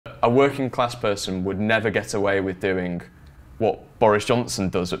a working class person would never get away with doing what Boris Johnson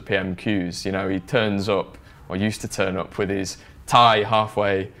does at PMQs. You know, he turns up, or used to turn up, with his tie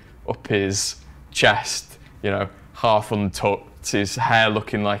halfway up his chest, you know, half untucked, his hair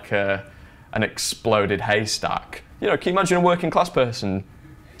looking like an exploded haystack. You know, can you imagine a working class person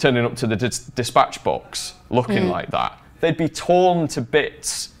turning up to the dispatch box looking like that? They'd be torn to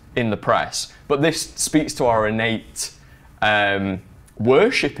bits in the press. But this speaks to our innate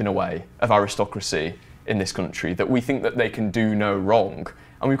worship, in a way, of aristocracy in this country, that we think that they can do no wrong.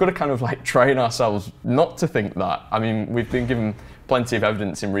 And we've got to kind of like train ourselves not to think that. I mean, we've been given plenty of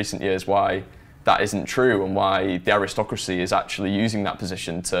evidence in recent years why that isn't true, and why the aristocracy is actually using that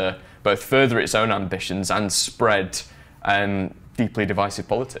position to both further its own ambitions and spread deeply divisive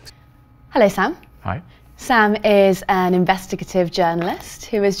politics. Hello, Sam. Hi. Sam is an investigative journalist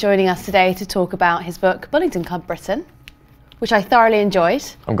who is joining us today to talk about his book, Bullingdon Club, Britain, which I thoroughly enjoyed.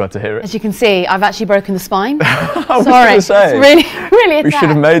 I'm glad to hear it. As you can see, I've actually broken the spine. Sorry, it's really attacked. We should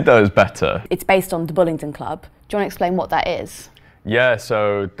have made those better. It's based on the Bullingdon Club. Do you want to explain what that is? Yeah,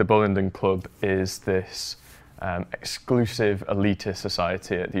 so the Bullingdon Club is this exclusive elitist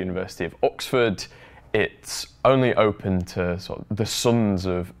society at the University of Oxford. It's only open to sort of the sons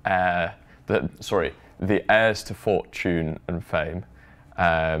of the heirs to fortune and fame.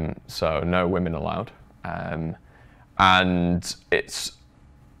 So no women allowed. And it's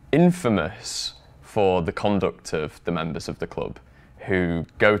infamous for the conduct of the members of the club, who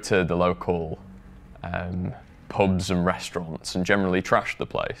go to the local pubs and restaurants and generally trash the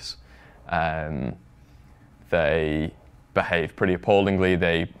place. They behave pretty appallingly.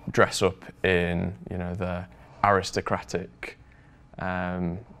 They dress up in, you know, the aristocratic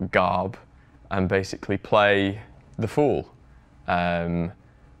garb and basically play the fool. And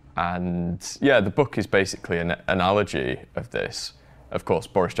yeah, the book is basically an analogy of this. Of course,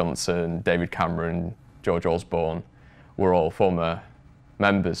 Boris Johnson, David Cameron, George Osborne were all former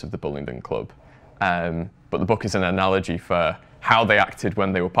members of the Bullingdon Club. But the book is an analogy for how they acted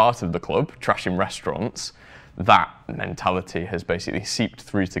when they were part of the club, trashing restaurants. That mentality has basically seeped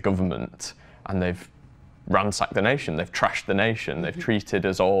through to government, and they've ransacked the nation, they've trashed the nation, they've treated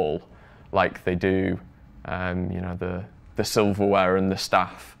us all like they do, you know, the silverware and the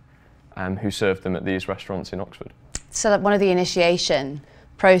staff who served them at these restaurants in Oxford. So one of the initiation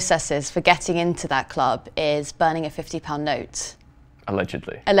processes for getting into that club is burning a £50 note.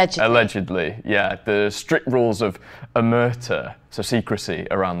 Allegedly. Allegedly. Allegedly, yeah. The strict rules of omerta, so secrecy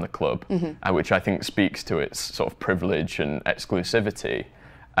around the club, which I think speaks to its sort of privilege and exclusivity.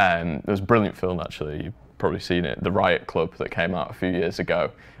 There was a brilliant film, actually, you've probably seen it, The Riot Club, that came out a few years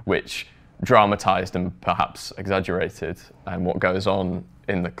ago, which dramatised and perhaps exaggerated what goes on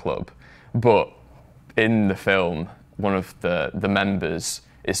in the club. But in the film, one of the members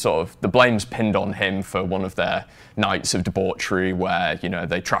is sort of, the blame's pinned on him for one of their nights of debauchery where, you know,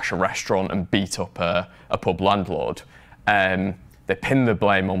 they trash a restaurant and beat up a pub landlord. They pin the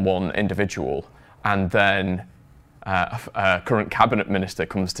blame on one individual, and then a current cabinet minister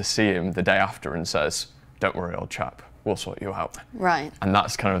comes to see him the day after and says, "Don't worry, old chap, we'll sort you out." Right. And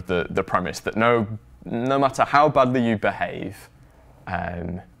that's kind of the premise, that no matter how badly you behave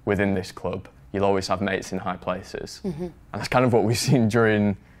within this club, you'll always have mates in high places. And that's kind of what we've seen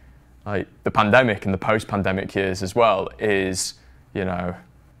during like the pandemic and the post-pandemic years as well, is, you know,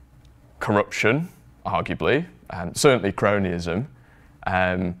 corruption, arguably, certainly cronyism,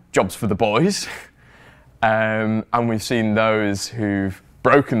 jobs for the boys, and we've seen those who've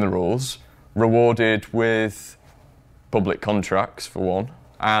broken the rules rewarded with public contracts, for one,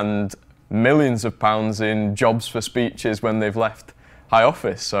 and millions of pounds in jobs for speeches when they've left high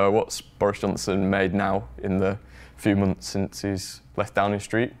office. So what's Boris Johnson made now in the few months since he's left Downing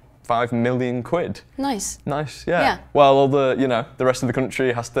Street? £5 million. Nice. Nice, yeah. While all the rest of the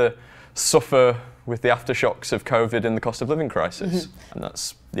country has to suffer with the aftershocks of COVID and the cost of living crisis. And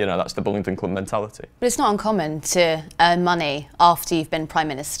that's, you know, that's the Bullingdon Club mentality. But it's not uncommon to earn money after you've been Prime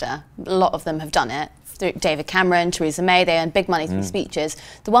Minister. A lot of them have done it. David Cameron, Theresa May, they earn big money through speeches.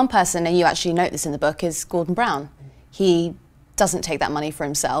 The one person, and you actually note this in the book, is Gordon Brown. He doesn't take that money for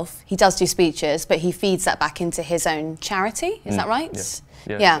himself. He does do speeches, but he feeds that back into his own charity. Is that right?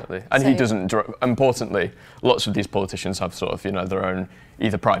 Yeah, exactly. And he doesn't, importantly, lots of these politicians have sort of, you know, their own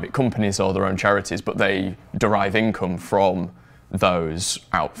either private companies or their own charities, but they derive income from those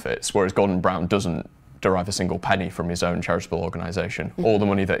outfits, whereas Gordon Brown doesn't derive a single penny from his own charitable organisation. All the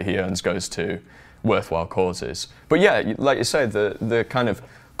money that he earns goes to worthwhile causes. But yeah, like you say, the kind of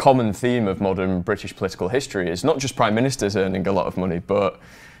common theme of modern British political history is not just prime ministers earning a lot of money, but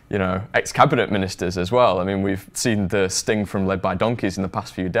you know, ex-cabinet ministers as well. I mean, we've seen the sting from Led by Donkeys in the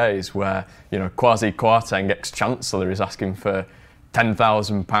past few days where, you know, Kwasi Kwarteng, ex-chancellor, is asking for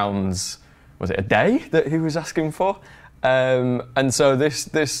 £10,000, was it a day that he was asking for? And so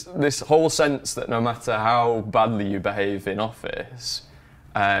this whole sense that no matter how badly you behave in office,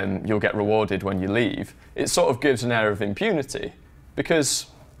 you'll get rewarded when you leave, it sort of gives an air of impunity, because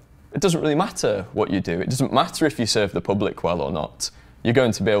it doesn't really matter what you do. It doesn't matter if you serve the public well or not. You're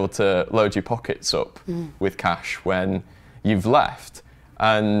going to be able to load your pockets up with cash when you've left.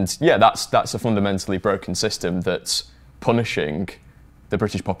 And yeah, that's a fundamentally broken system that's punishing the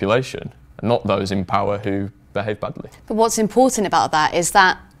British population, and not those in power who behave badly. But what's important about that is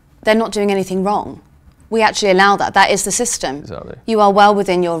that they're not doing anything wrong. We actually allow that. That is the system. Exactly. You are well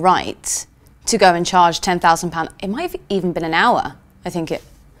within your right to go and charge £10,000. It might have even been an hour, I think it.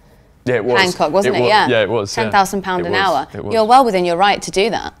 Yeah, it was. Hancock, wasn't it? Yeah. Yeah, it was. £10,000 an hour. It was. You're well within your right to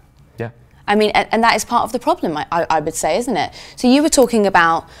do that. Yeah. I mean, and that is part of the problem, I would say, isn't it? So you were talking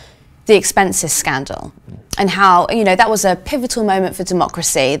about the expenses scandal and how, you know, that was a pivotal moment for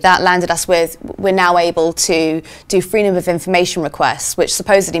democracy that landed us with, we're now able to do freedom of information requests, which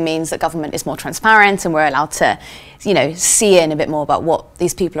supposedly means that government is more transparent and we're allowed to, you know, see in a bit more about what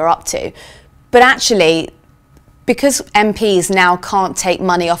these people are up to. But actually, because MPs now can't take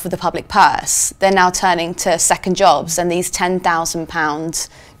money off of the public purse, they're now turning to second jobs and these £10,000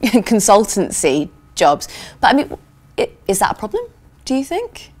 consultancy jobs. But I mean, is that a problem, do you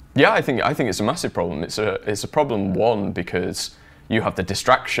think? Yeah, I think it's a massive problem. It's a problem, one, because you have the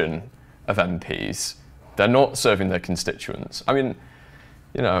distraction of MPs. They're not serving their constituents. I mean,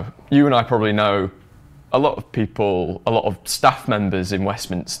 you know, you and I probably know a lot of people, a lot of staff members in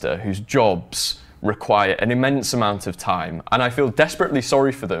Westminster whose jobs require an immense amount of time, and I feel desperately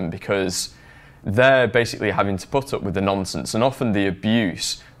sorry for them because they're basically having to put up with the nonsense and often the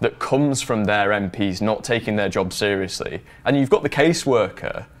abuse that comes from their MPs not taking their job seriously. And you've got the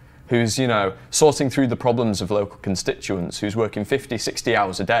caseworker who's, you know, sorting through the problems of local constituents, who's working 50, 60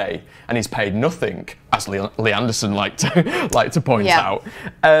 hours a day, and he's paid nothing, as Lee Anderson liked to point out.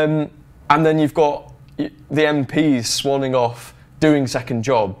 And then you've got the MPs swanning off, doing second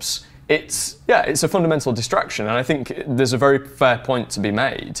jobs. It's a fundamental distraction, and I think there's a very fair point to be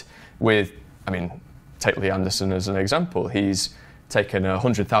made with, I mean, take Lee Anderson as an example. He's taken a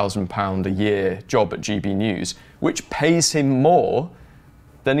 £100,000 a year job at GB News, which pays him more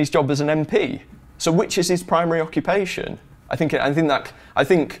than his job as an MP. So which is his primary occupation? I think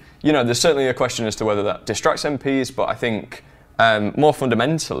you know, there's certainly a question as to whether that distracts MPs, but I think more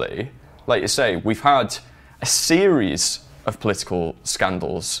fundamentally, like you say, we've had a series of political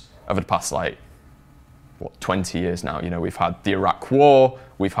scandals over the past, like, what, 20 years now. You know, we've had the Iraq War,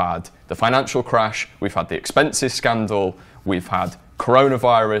 we've had the financial crash, we've had the expenses scandal, we've had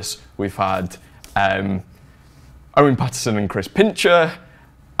coronavirus, we've had Owen Paterson and Chris Pincher,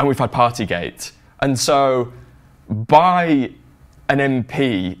 and we've had Partygate. And so by an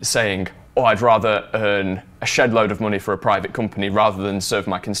MP saying, oh, I'd rather earn a shed load of money for a private company rather than serve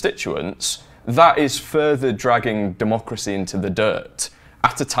my constituents, that is further dragging democracy into the dirt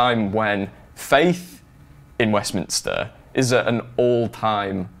at a time when faith in Westminster is at an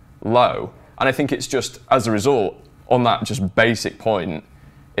all-time low. And I think it's just, as a result, on that just basic point,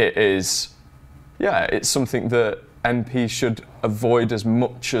 it's something that MPs should avoid as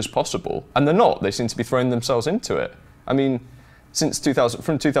much as possible. And they're not. They seem to be throwing themselves into it. I mean,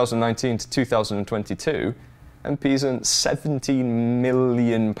 from 2019 to 2022, MPs earned £17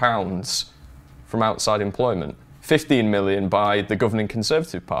 million from outside employment. 15 million by the governing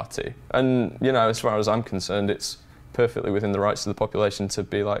Conservative Party. And, you know, as far as I'm concerned, it's perfectly within the rights of the population to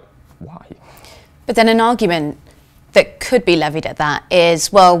be like, why? But then an argument that could be levied at that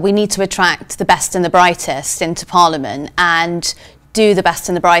is, well, we need to attract the best and the brightest into Parliament, and do the best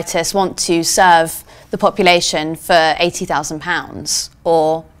and the brightest want to serve the population for £80,000?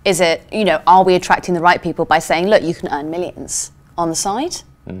 Or is it, you know, are we attracting the right people by saying, look, you can earn millions on the side?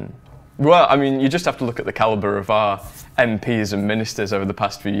 Mm. Well, I mean, you just have to look at the calibre of our MPs and ministers over the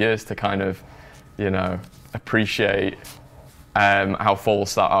past few years to kind of, you know, appreciate how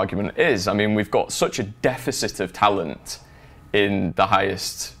false that argument is. I mean, we've got such a deficit of talent in the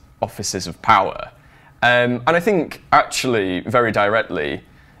highest offices of power. And I think, actually, very directly,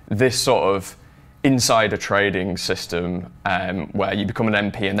 this sort of insider trading system where you become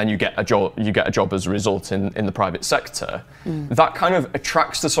an MP and then you get a job as a result in the private sector, that kind of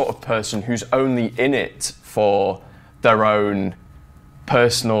attracts the sort of person who's only in it for their own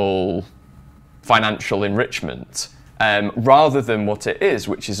personal financial enrichment, rather than what it is,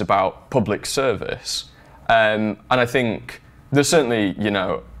 which is about public service. And I think there's certainly, you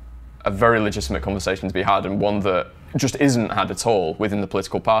know, a very legitimate conversation to be had, and one that just isn't had at all within the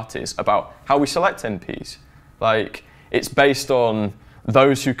political parties, about how we select MPs. Like, it's based on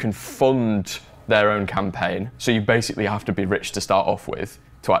those who can fund their own campaign, so you basically have to be rich to start off with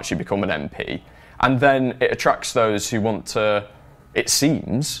to actually become an MP. And then it attracts those who want to, it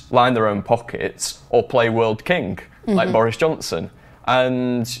seems, line their own pockets or play world king, like Boris Johnson.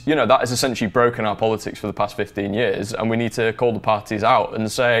 And, you know, that has essentially broken our politics for the past 15 years, and we need to call the parties out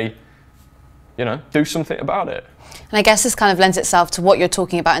and say, you know, do something about it. And I guess this kind of lends itself to what you're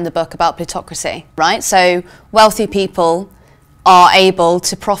talking about in the book about plutocracy, right? So wealthy people are able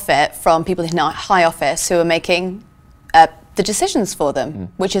to profit from people in high office who are making the decisions for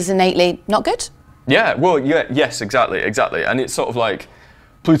them, which is innately not good. Yeah, well, yeah, yes, exactly. And it's sort of like,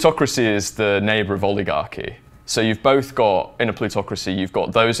 plutocracy is the neighbour of oligarchy. So you've both got, in a plutocracy, you've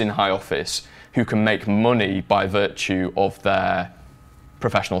got those in high office who can make money by virtue of their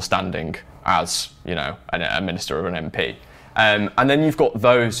professional standing as, you know, a minister or an MP. And then you've got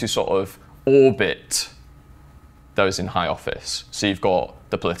those who sort of orbit those in high office. So you've got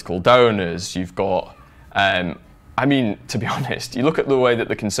the political donors, you've got, I mean, to be honest, you look at the way that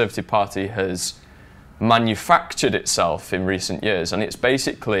the Conservative Party has manufactured itself in recent years, and it's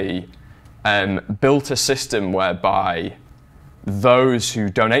basically built a system whereby those who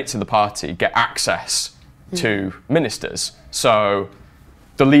donate to the party get access to ministers. So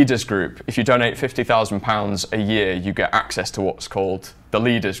the leaders group, if you donate £50,000 a year, you get access to what's called the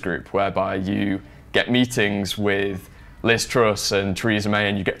leaders group, whereby you get meetings with Liz Truss and Theresa May,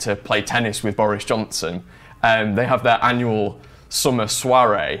 and you get to play tennis with Boris Johnson. They have their annual summer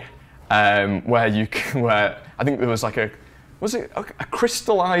soiree, where I think there was like a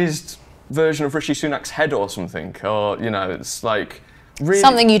crystallised version of Rishi Sunak's head or something, or, you know, it's like really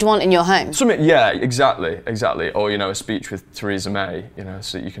something you'd want in your home. Something, yeah, exactly. Or, you know, a speech with Theresa May, you know,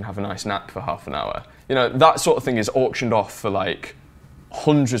 so you can have a nice nap for half an hour. You know, that sort of thing is auctioned off for like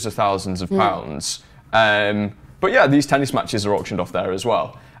hundreds of thousands of pounds. But yeah, these tennis matches are auctioned off there as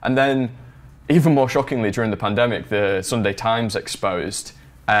well. And then, even more shockingly, during the pandemic, the Sunday Times exposed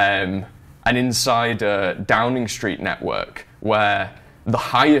an insider Downing Street network where the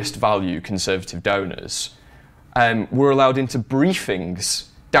highest value Conservative donors were allowed into briefings,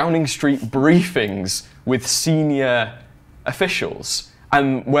 Downing Street briefings with senior officials,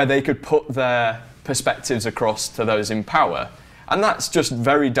 and where they could put their perspectives across to those in power. And that's just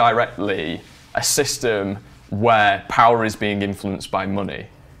very directly a system where power is being influenced by money.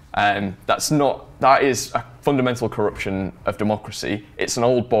 That is a fundamental corruption of democracy. It's an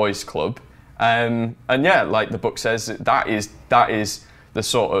old boys club. And yeah, like the book says, that is the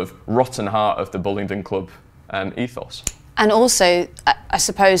sort of rotten heart of the Bullingdon Club ethos. And also, I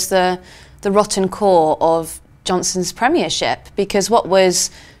suppose, the rotten core of Johnson's premiership, because what was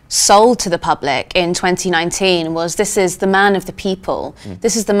sold to the public in 2019 was, this is the man of the people.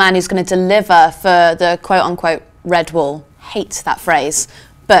 This is the man who's going to deliver for the quote-unquote red wall. Hate that phrase,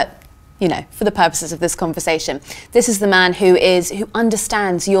 but you know, for the purposes of this conversation, this is the man who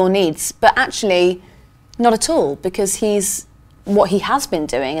understands your needs, but actually not at all, because what he has been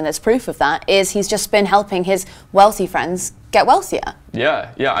doing, and there's proof of that, is he's just been helping his wealthy friends get wealthier.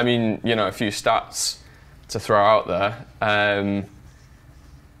 Yeah, I mean, you know, a few stats to throw out there.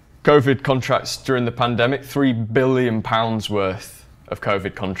 COVID contracts during the pandemic, £3 billion worth of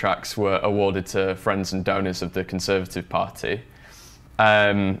COVID contracts were awarded to friends and donors of the Conservative Party.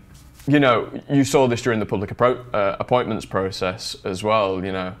 You know, you saw this during the public appointments process as well,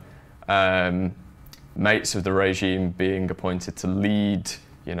 you know, mates of the regime being appointed to lead,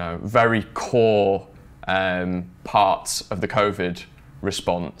 you know, very core parts of the COVID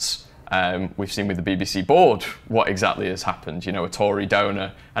response. We've seen with the BBC board what exactly has happened, you know, a Tory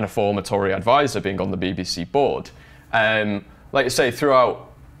donor and a former Tory advisor being on the BBC board. Like I say,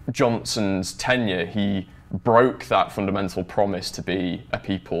 throughout Johnson's tenure, he broke that fundamental promise to be a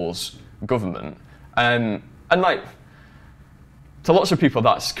people's government. And like, to lots of people,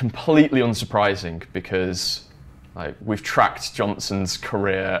 that's completely unsurprising, because like, we've tracked Johnson's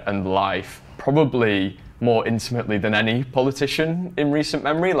career and life probably more intimately than any politician in recent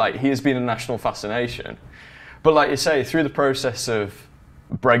memory. Like, he has been a national fascination. But like you say, through the process of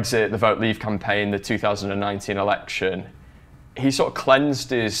Brexit, the Vote Leave campaign, the 2019 election, he sort of cleansed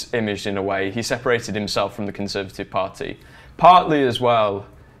his image in a way. He separated himself from the Conservative Party. Partly as well,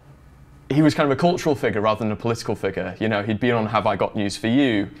 he was kind of a cultural figure rather than a political figure. You know, he'd been on Have I Got News For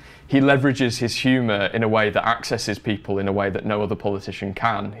You. He leverages his humour in a way that accesses people in a way that no other politician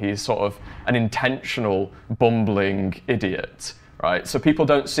can. He's sort of an intentional, bumbling idiot, right? So people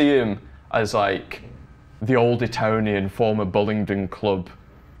don't see him as like the old Etonian, former Bullingdon Club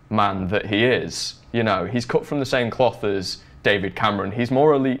man that he is. You know, he's cut from the same cloth as David Cameron. He's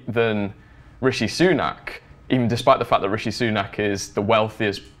more elite than Rishi Sunak, even despite the fact that Rishi Sunak is the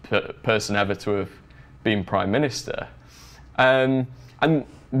wealthiest person ever to have been Prime Minister. And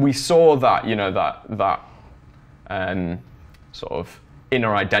we saw that, you know, that sort of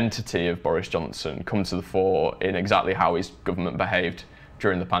inner identity of Boris Johnson come to the fore in exactly how his government behaved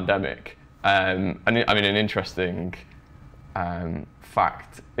during the pandemic. And I mean, an interesting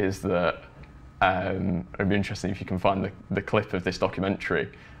fact is that it'd be interesting if you can find the clip of this documentary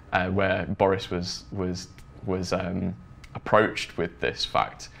where Boris was approached with this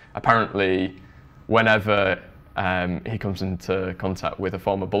fact. Apparently, whenever he comes into contact with a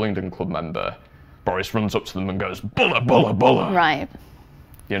former Bullingdon Club member, Boris runs up to them and goes, "Buller, buller, buller." Right.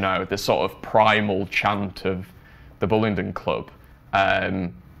 You know, the sort of primal chant of the Bullingdon Club.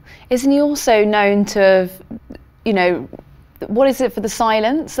 Isn't he also known to have, you know, what is it for the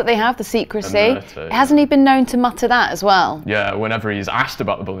silence that they have, the secrecy? Hasn't he been known to mutter that as well? Yeah, whenever he's asked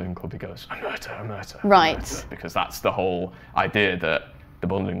about the Bullingdon Club, he goes, "A murder, a murder." Right. A murder, because that's the whole idea, that the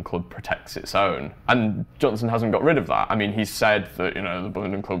Bullingdon Club protects its own. And Johnson hasn't got rid of that. I mean, he said that, you know, the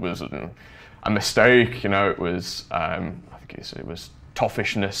Bullingdon Club was a mistake, you know, it was, I think it was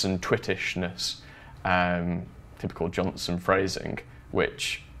toffishness and twittishness, typical Johnson phrasing,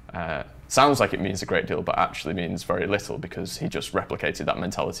 which sounds like it means a great deal, but actually means very little, because he just replicated that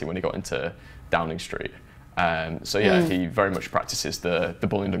mentality when he got into Downing Street. So yeah, he very much practices the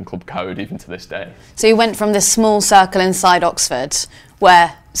Bullingdon Club code even to this day. So he went from this small circle inside Oxford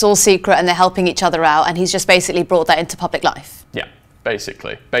where it's all secret and they're helping each other out, and he's just basically brought that into public life. Yeah,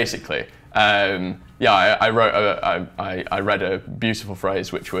 basically. Yeah, I read a beautiful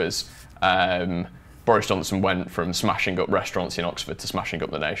phrase, which was Boris Johnson went from smashing up restaurants in Oxford to smashing up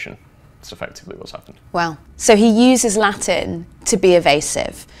the nation. That's effectively what's happened. Wow. So he uses Latin to be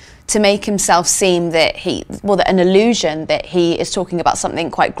evasive, to make himself seem that an illusion that he is talking about something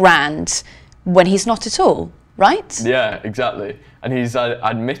quite grand when he's not at all, right? Yeah, exactly. And he's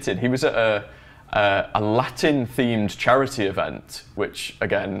admitted, he was at a Latin-themed charity event, which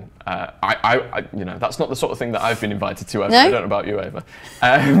again, you know, that's not the sort of thing that I've been invited to ever. No? I don't know about you, Ava.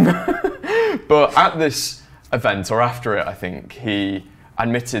 But at this event, or after it, I think, he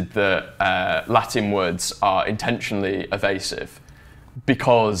admitted that Latin words are intentionally evasive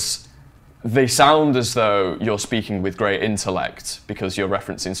because they sound as though you're speaking with great intellect because you're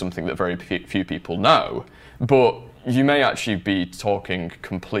referencing something that very few people know, but you may actually be talking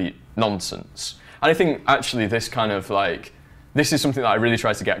complete nonsense. And I think actually this kind of this is something that I really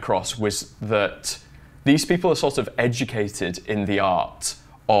tried to get across, was that these people are sort of educated in the art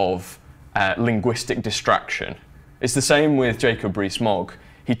of linguistic distraction. It's the same with Jacob Rees-Mogg.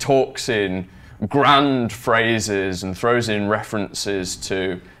 He talks in grand phrases and throws in references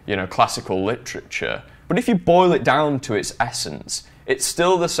to, you know, classical literature. But if you boil it down to its essence, it's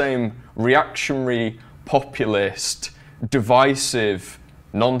still the same reactionary, populist, divisive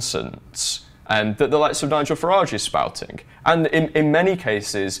nonsense that the likes of Nigel Farage is spouting. And in many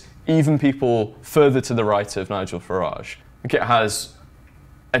cases, even people further to the right of Nigel Farage. I think it has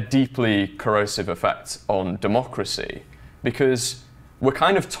a deeply corrosive effect on democracy, because we're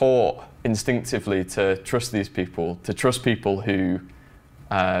kind of taught instinctively to trust these people, to trust people who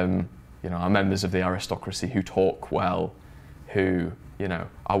you know, are members of the aristocracy, who talk well, who, you know,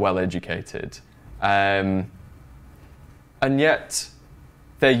 are well educated. And yet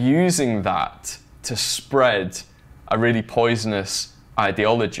they're using that to spread a really poisonous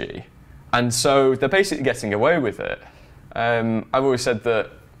ideology. And so they're basically getting away with it. I've always said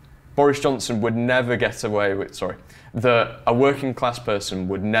that Boris Johnson would never get away with, that a working class person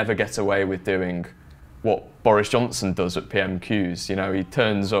would never get away with doing what Boris Johnson does at PMQs. You know, he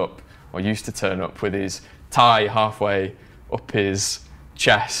turns up, or used to turn up, with his tie halfway up his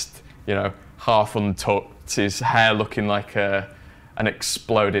chest, you know, half untucked, his hair looking like an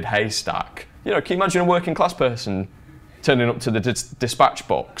exploded haystack. You know, can you imagine a working class person turning up to the dispatch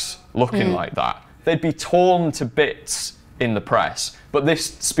box looking like that? They'd be torn to bits in the press. But this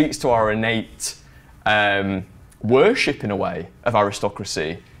speaks to our innate worship, in a way, of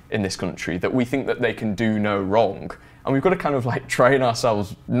aristocracy in this country, that we think that they can do no wrong. And we've got to kind of train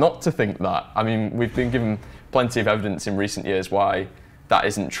ourselves not to think that. I mean, we've been given plenty of evidence in recent years why that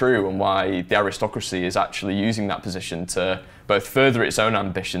isn't true, and why the aristocracy is actually using that position to both further its own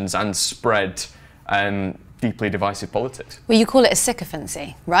ambitions and spread deeply divisive politics. Well, you call it a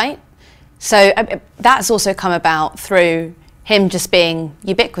sycophancy, right? So that's also come about through him just being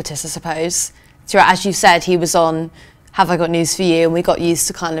ubiquitous, I suppose. As you said, he was on Have I Got News for You, and we got used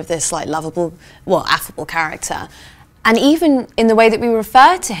to kind of this lovable, well, affable character. And even in the way that we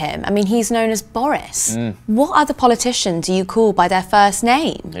refer to him, I mean, he's known as Boris. What other politician do you call by their first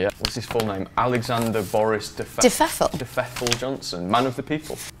name? Yeah, what's his full name? Alexander Boris de Pfeffel Johnson, man of the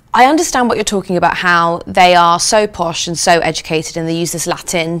people. I understand what you're talking about, how they are so posh and so educated and they use this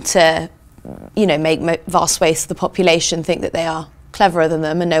Latin to, you know, make vast swathes of the population think that they are cleverer than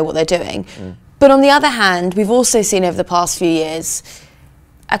them and know what they're doing. But on the other hand, we've also seen over the past few years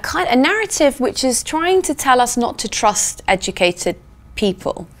a narrative which is trying to tell us not to trust educated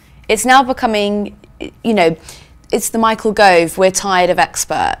people. It's now becoming, you know, it's the Michael Gove, we're tired of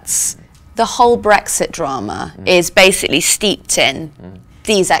experts. The whole Brexit drama is basically steeped in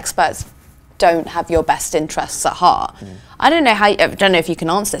these experts don't have your best interests at heart. I don't know if you can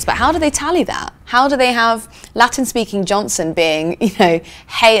answer this, but how do they tally that? How do they have Latin-speaking Johnson being, you know,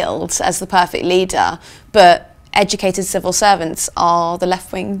 hailed as the perfect leader, but educated civil servants are the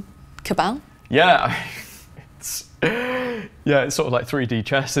left-wing cabal? Yeah, it's sort of like 3D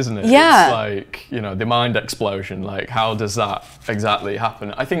chess, isn't it? Yeah. It's like, you know, the mind explosion. Like, how does that exactly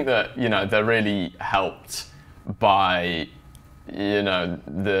happen? I think that, you know, they're really helped by, you know,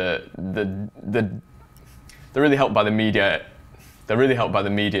 they're really helped by the media. They're really helped by the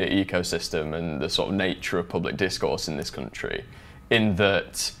media ecosystem and the sort of nature of public discourse in this country, in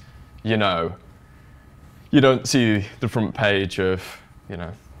that, you know, you don't see the front page of, you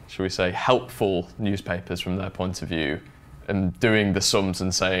know, shall we say, helpful newspapers from their point of view and doing the sums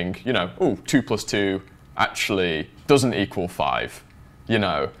and saying, you know, oh, 2 + 2 actually doesn't equal 5. You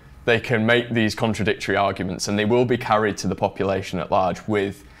know, they can make these contradictory arguments and they will be carried to the population at large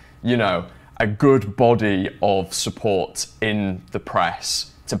with, you know, a good body of support in the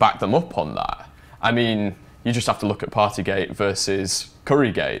press to back them up on that. I mean, you just have to look at Partygate versus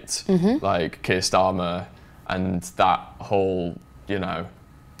Currygate, like Keir Starmer, and that whole, you know,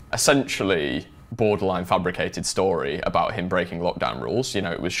 essentially borderline fabricated story about him breaking lockdown rules. You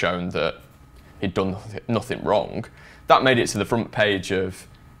know, it was shown that he'd done nothing wrong. That made it to the front page of,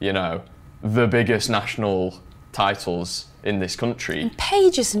 you know, the biggest national titles in this country. And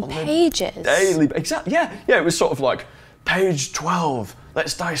pages and pages. Daily, exactly, yeah, it was sort of like, page 12,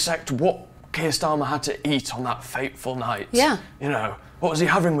 let's dissect what Keir Starmer had to eat on that fateful night. Yeah. You know, what was he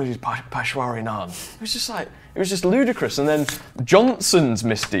having with his Peshawari naan? It was just like, it was just ludicrous. And then Johnson's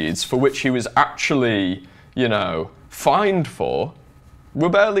misdeeds, for which he was actually, you know, fined for, were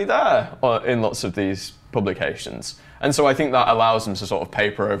barely there in lots of these publications. And so I think that allows them to sort of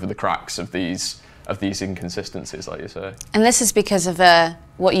paper over the cracks of these inconsistencies, like you say. And this is because of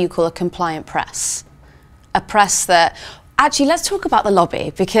what you call a compliant press. A press that... Actually, let's talk about the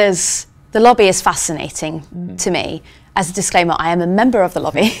lobby, because the lobby is fascinating to me. As a disclaimer, I am a member of the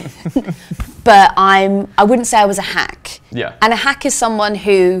lobby, but I wouldn't say I was a hack. Yeah. And a hack is someone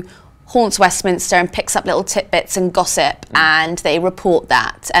who haunts Westminster and picks up little tidbits and gossip, and they report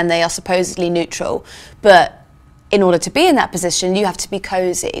that, and they are supposedly neutral. But in order to be in that position, you have to be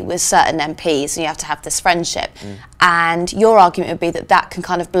cosy with certain MPs, and you have to have this friendship. And your argument would be that that can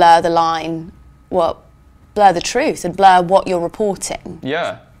kind of blur the line, blur the truth and blur what you're reporting.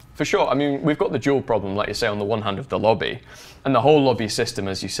 Yeah, for sure. I mean, we've got the dual problem, like you say, on the one hand of the lobby, and the whole lobby system,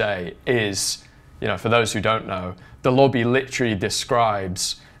 as you say, is, you know, for those who don't know, the lobby literally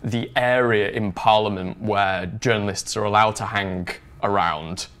describes the area in Parliament where journalists are allowed to hang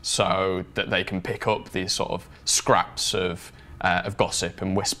around so that they can pick up these sort of scraps of gossip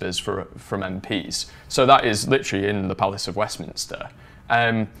and whispers from MPs. So that is literally in the Palace of Westminster.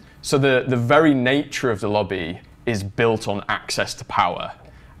 So the very nature of the lobby is built on access to power.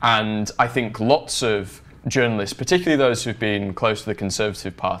 And I think lots of journalists, particularly those who've been close to the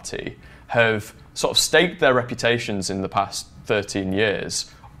Conservative Party, have sort of staked their reputations in the past 13 years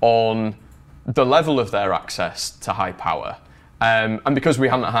on the level of their access to high power. And because we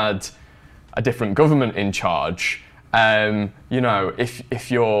haven't had a different government in charge, you know, if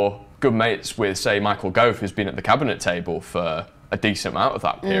you're good mates with, say, Michael Gove, who's been at the cabinet table for a decent amount of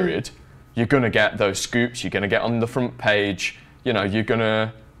that period, you're going to get those scoops, you're going to get on the front page, you know, you're going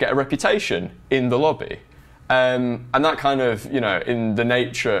to get a reputation in the lobby. And that kind of, you know, in the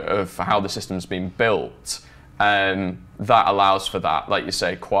nature of how the system's been built, that allows for that, like you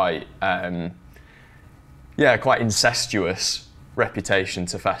say, quite incestuous reputation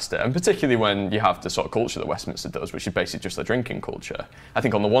to fester, and particularly when you have the sort of culture that Westminster does, which is basically just a drinking culture. I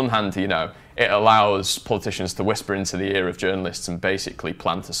think on the one hand, you know, it allows politicians to whisper into the ear of journalists and basically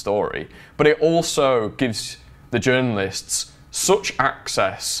plant a story, but it also gives the journalists such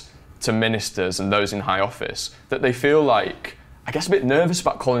access to ministers and those in high office that they feel like, I guess, a bit nervous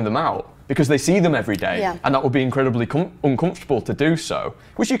about calling them out because they see them every day, and that would be incredibly uncomfortable to do so,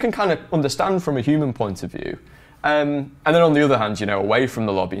 which you can kind of understand from a human point of view. And then on the other hand, you know, away from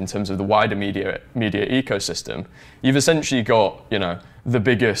the lobby in terms of the wider media ecosystem, you've essentially got, you know, the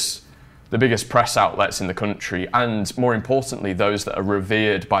biggest press outlets in the country, and more importantly, those that are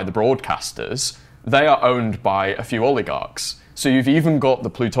revered by the broadcasters. They are owned by a few oligarchs. So you've even got the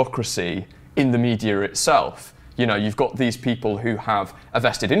plutocracy in the media itself. You know, you've got these people who have a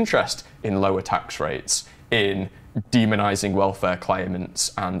vested interest in lower tax rates, in demonising welfare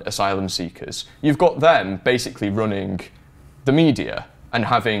claimants and asylum seekers. You've got them basically running the media and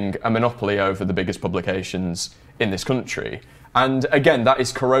having a monopoly over the biggest publications in this country. And again, that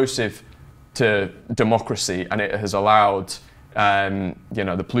is corrosive to democracy, and it has allowed you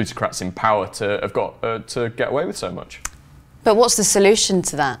know, the plutocrats in power to have got to get away with so much. But what's the solution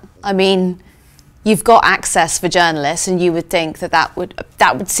to that? I mean, you've got access for journalists, and you would think that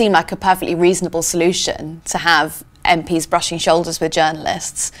would seem like a perfectly reasonable solution, to have MPs brushing shoulders with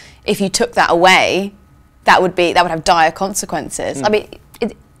journalists. If you took that away, that would have dire consequences. I mean,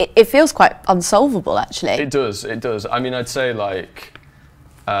 it feels quite unsolvable, actually. It does. I mean, I'd say, like,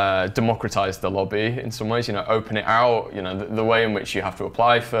 democratise the lobby in some ways. You know, open it out. You know, the way in which you have to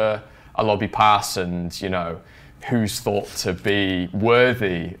apply for a lobby pass, and you know, who's thought to be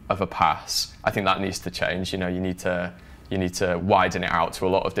worthy of a pass. I think that needs to change. You know, you need to widen it out to a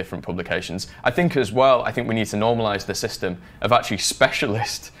lot of different publications. I think as well, I think we need to normalise the system of actually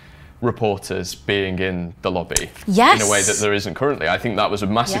specialist reporters being in the lobby in a way that there isn't currently. I think that was a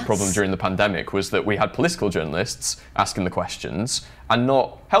massive problem during the pandemic, was that we had political journalists asking the questions and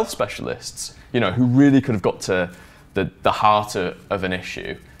not health specialists, you know, who really could have got to the heart of an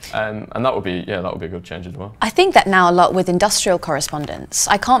issue. And that would be a good change as well. I think that now a lot with industrial correspondence.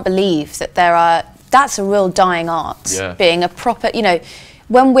 I can't believe that that's a real dying art, being a proper, you know,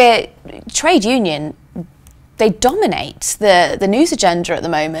 when we're trade union, they dominate the news agenda at the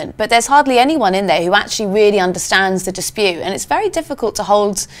moment, but there's hardly anyone in there who actually really understands the dispute, and it's very difficult to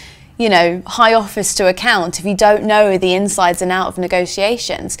hold, you know, high office to account if you don't know the insides and out of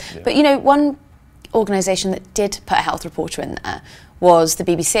negotiations. But you know, one organisation that did put a health reporter in there was the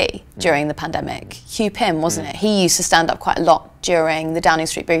BBC during the pandemic. Hugh Pym, wasn't it? He used to stand up quite a lot during the Downing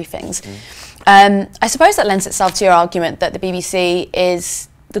Street briefings. I suppose that lends itself to your argument that the BBC is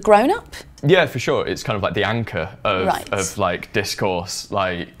the grown-up. Yeah, for sure. It's kind of like the anchor of like discourse.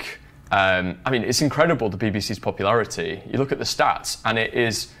 Like, I mean, it's incredible, the BBC's popularity. You look at the stats, and it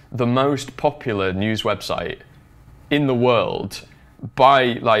is the most popular news website in the world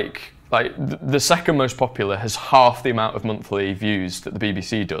by like the second most popular has half the amount of monthly views that the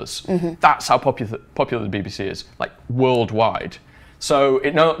BBC does. That's how popular the BBC is, like worldwide. So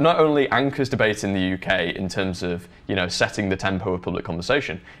it not only anchors debate in the UK in terms of, you know, setting the tempo of public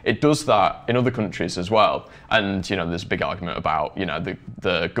conversation, it does that in other countries as well. And, you know, there's a big argument about, you know,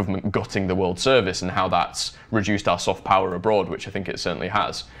 the government gutting the World Service and how that's reduced our soft power abroad, which I think it certainly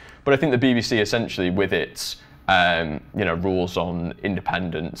has. But I think the BBC essentially, with its you know, rules on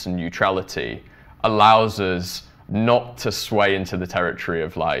independence and neutrality, allows us not to sway into the territory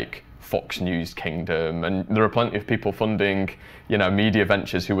of like Fox News Kingdom, and there are plenty of people funding, you know, media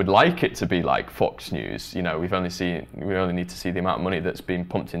ventures who would like it to be like Fox News. You know, we only need to see the amount of money that's being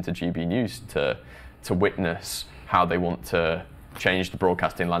pumped into GB News to witness how they want to change the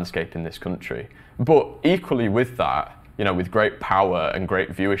broadcasting landscape in this country. But equally with that, you know, with great power and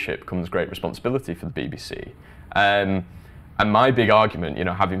great viewership comes great responsibility for the BBC. And my big argument, you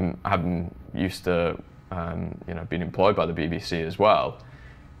know, having used to, you know, been employed by the BBC as well,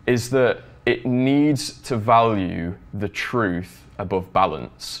 is that it needs to value the truth above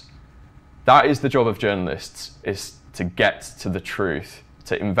balance. That is the job of journalists, is to get to the truth,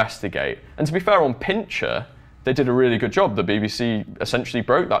 to investigate. And to be fair, on Pincher, they did a really good job. The BBC essentially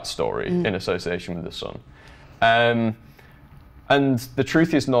broke that story in association with The Sun. And the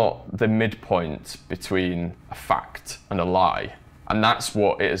truth is not the midpoint between a fact and a lie. And that's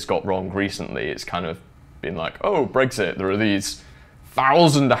what it has got wrong recently. It's kind of been like, oh, Brexit, there are these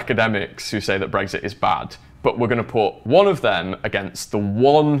 1,000 academics who say that Brexit is bad, but we're going to put one of them against the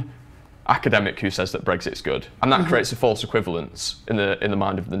one academic who says that Brexit's good. And that creates a false equivalence in the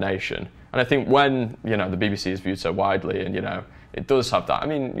mind of the nation. And I think when, you know, the BBC is viewed so widely, and, you know, it does have that. I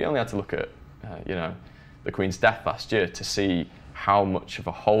mean, you only had to look at, you know, the Queen's death last year to see how much of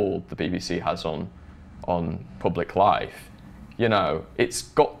a hold the BBC has on public life. You know, it's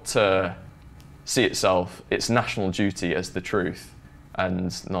got to see itself, its national duty as the truth,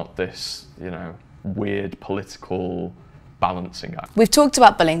 and not this, you know, weird political balancing act. We've talked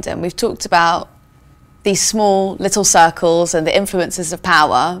about Bullingdon, we've talked about these small little circles and the influences of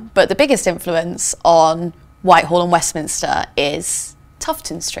power, but the biggest influence on Whitehall and Westminster is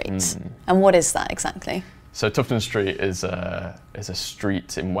Tufton Street. And what is that exactly? So Tufton Street is a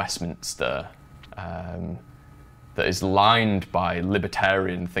street in Westminster that is lined by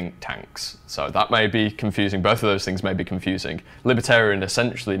libertarian think tanks. So that may be confusing. Both of those things may be confusing. Libertarian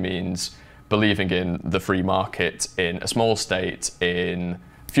essentially means believing in the free market, in a small state, in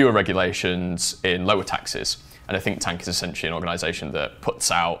fewer regulations, in lower taxes. And a think tank is essentially an organisation that puts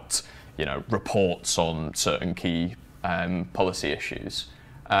out, reports on certain key policy issues.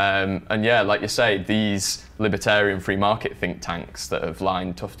 And yeah, like you say, these libertarian free market think tanks that have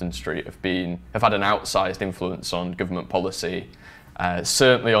lined Tufton Street have had an outsized influence on government policy,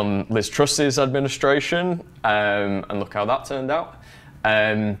 certainly on Liz Truss's administration, and look how that turned out.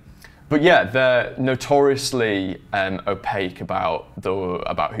 But yeah, they're notoriously opaque about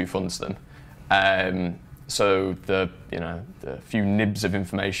who funds them. So the few nibs of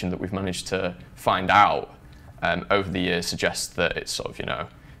information that we've managed to find out over the years suggests that it's sort of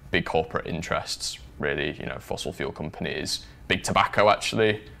big corporate interests, really, fossil fuel companies, big tobacco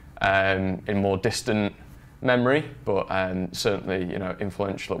actually, in more distant memory, but certainly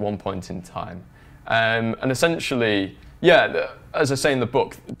influential at one point in time. And essentially, yeah, as I say in the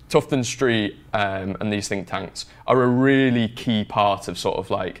book, Tufton Street and these think tanks are a really key part of sort of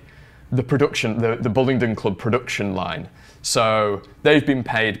like the production, the Bullingdon Club production line. So they've been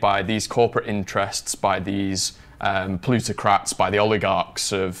paid by these corporate interests, by these plutocrats, by the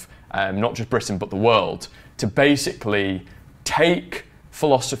oligarchs of not just Britain but the world, to basically take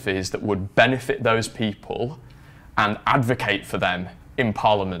philosophies that would benefit those people and advocate for them in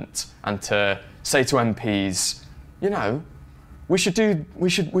Parliament, and to say to MPs, we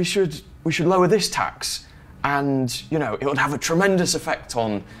should lower this tax, and it would have a tremendous effect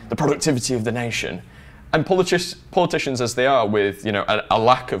on the productivity of the nation. And politicians as they are, with a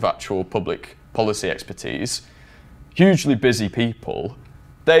lack of actual public policy expertise, hugely busy people,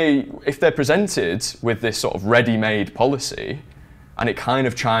 if they're presented with this sort of ready-made policy and it kind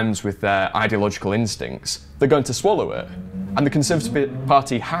of chimes with their ideological instincts, they're going to swallow it. And the Conservative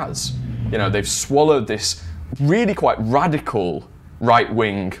Party has. They've swallowed this really quite radical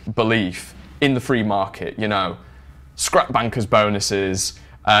right-wing belief in the free market, scrap bankers' bonuses,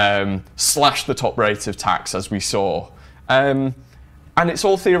 slash the top rate of tax, as we saw. And it's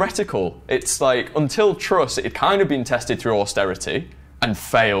all theoretical. It's like, until Truss, it had kind of been tested through austerity and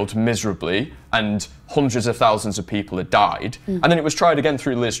failed miserably, and hundreds of thousands of people had died. And then it was tried again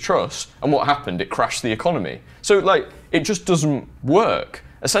through Liz Truss, and what happened? It crashed the economy. So it just doesn't work.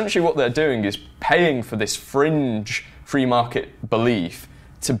 Essentially what they're doing is paying for this fringe free market belief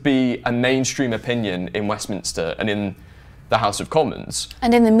to be a mainstream opinion in Westminster and in the House of Commons.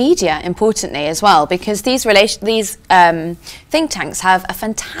 And in the media, importantly, as well, because these think tanks have a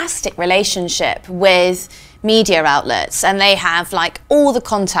fantastic relationship with media outlets, and they have all the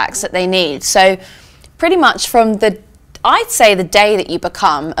contacts that they need. So pretty much from I'd say the day that you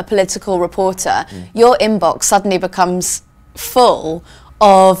become a political reporter, your inbox suddenly becomes full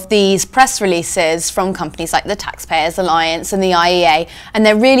of these press releases from companies like the Taxpayers Alliance and the IEA, and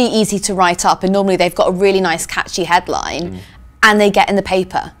they're really easy to write up, and normally they've got a really nice catchy headline, and they get in the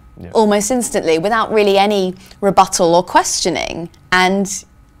paper almost instantly without really any rebuttal or questioning. And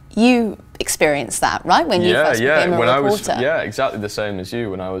you experienced that, right, when you first became a reporter? Yeah, exactly the same as you.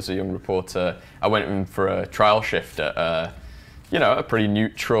 When I was a young reporter, I went in for a trial shift at a pretty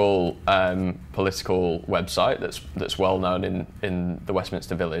neutral political website that's well known in the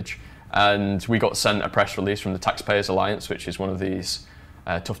Westminster Village, and we got sent a press release from the Taxpayers Alliance, which is one of these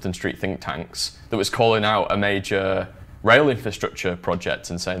Tufton Street think tanks, that was calling out a major rail infrastructure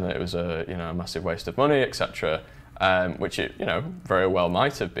project and saying that it was a massive waste of money, etc., which it very well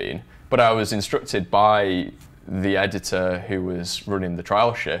might have been. But I was instructed by the editor who was running the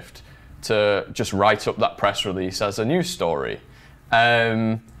trial shift to just write up that press release as a news story.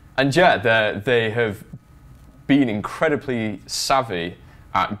 And yeah, they have been incredibly savvy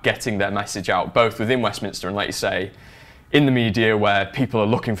at getting their message out, both within Westminster and, like you say, in the media, where people are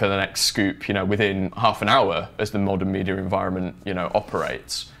looking for the next scoop, within half an hour as the modern media environment,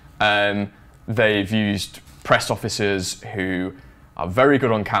 operates. They've used press officers who are very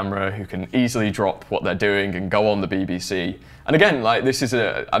good on camera, who can easily drop what they're doing and go on the BBC. And again, this is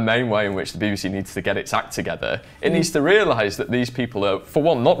a main way in which the BBC needs to get its act together. It needs to realise that these people are, for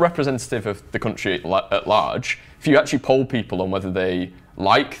one, not representative of the country at large. If you actually poll people on whether they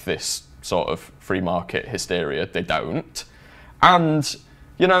like this sort of free market hysteria, they don't. And,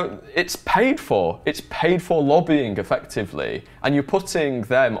 it's paid for. It's paid for lobbying, effectively. And you're putting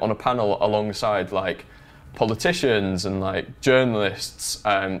them on a panel alongside, politicians and, journalists,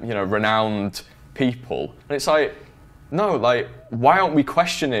 renowned people. And it's no, why aren't we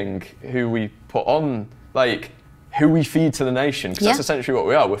questioning who we put on like who we feed to the nation, because that's essentially what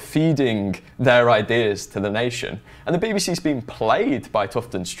we are. We're feeding their ideas to the nation. And the BBC's been played by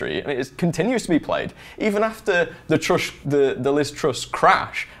Tufton Street, and it continues to be played. Even after the Liz Truss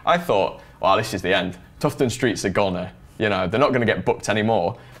crash, I thought, well, this is the end. Tufton Street's a goner. You know, they're not going to get booked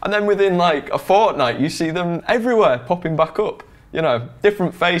anymore. And then within like a fortnight, you see them everywhere popping back up. You know,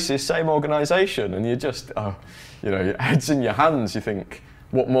 different faces, same organisation, and you're just, oh, you know, your head's in your hands. You think,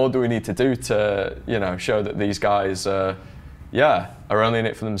 what more do we need to do to, you know, show that these guys, are only in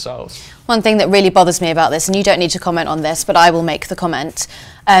it for themselves? One thing that really bothers me about this, and you don't need to comment on this, but I will make the comment.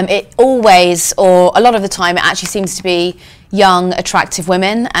 It always, or a lot of the time, it actually seems to be young, attractive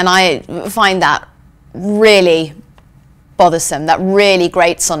women, and I find that really bothersome. That really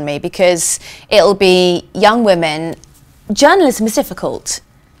grates on me, because it'll be young women. Journalism is difficult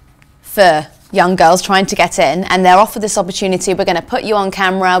for young girls trying to get in, and they're offered this opportunity. We're going to put you on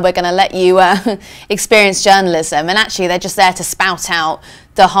camera, we're going to let you experience journalism, and actually they're just there to spout out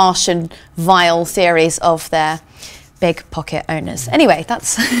the harsh and vile theories of their big pocket owners. Anyway,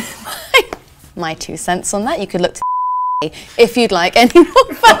 that's my 2 cents on that. You could look to if you'd like any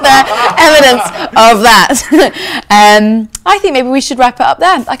more further evidence of that. I think maybe we should wrap it up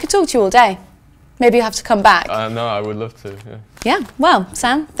there. I could talk to you all day. Maybe you have to come back. No, I would love to, Yeah, well,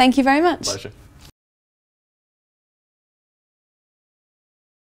 Sam, thank you very much. Pleasure.